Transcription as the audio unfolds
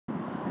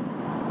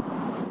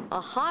A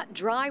hot,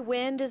 dry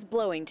wind is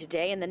blowing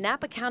today in the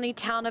Napa County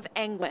town of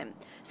Angwin.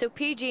 So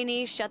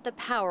PG&E shut the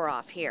power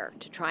off here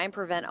to try and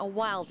prevent a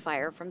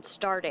wildfire from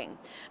starting.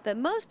 But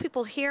most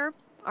people here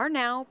are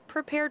now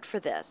prepared for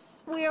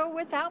this. We are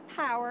without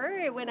power.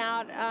 It went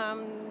out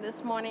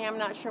this morning. I'm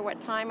not sure what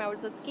time. I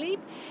was asleep.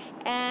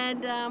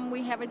 And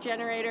we have a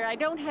generator. I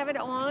don't have it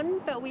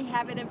on, but we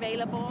have it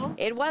available.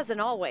 It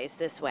wasn't always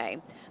this way,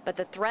 but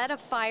the threat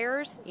of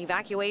fires,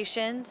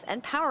 evacuations,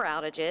 and power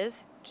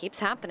outages keeps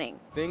happening.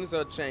 Things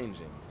are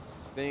changing.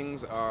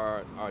 Things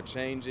are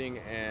changing,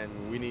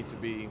 and we need to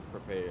be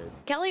prepared.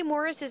 Kelly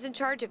Morris is in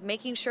charge of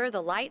making sure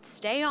the lights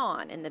stay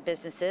on in the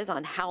businesses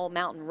on Howell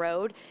Mountain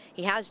Road.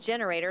 He has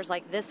generators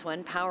like this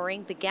one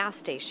powering the gas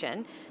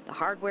station, the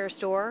hardware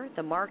store,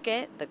 the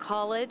market, the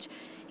college.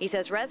 He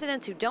says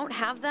residents who don't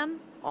have them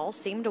all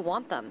seem to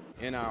want them.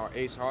 In our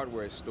Ace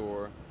Hardware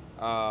store,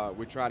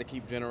 we try to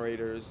keep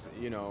generators,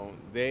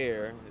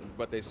 there,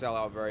 but they sell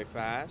out very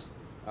fast.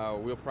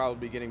 We'll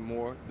probably be getting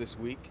more this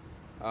week.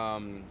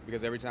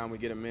 Because every time we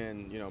get them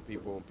in,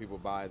 people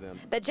buy them.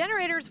 But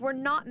generators were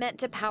not meant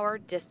to power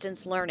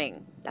distance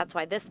learning. That's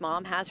why this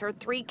mom has her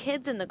 3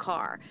 kids in the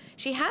car.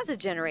 She has a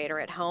generator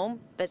at home,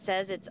 but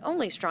says it's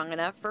only strong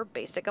enough for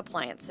basic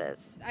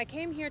appliances. I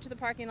came here to the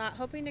parking lot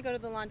hoping to go to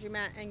the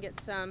laundromat and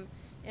get some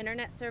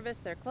internet service.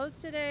 They're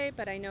closed today,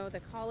 but I know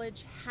the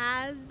college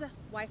has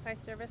Wi-Fi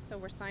service, so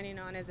we're signing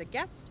on as a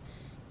guest,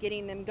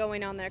 getting them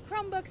going on their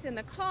Chromebooks in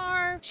the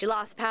car. She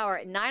lost power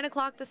at 9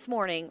 o'clock this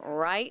morning,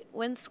 right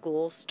when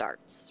school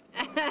starts.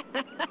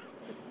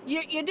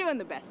 You're doing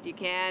the best you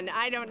can.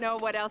 I don't know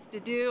what else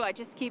to do. I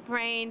just keep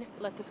praying.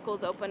 Let the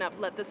schools open up.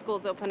 Let the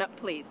schools open up,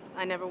 please.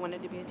 I never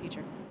wanted to be a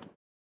teacher.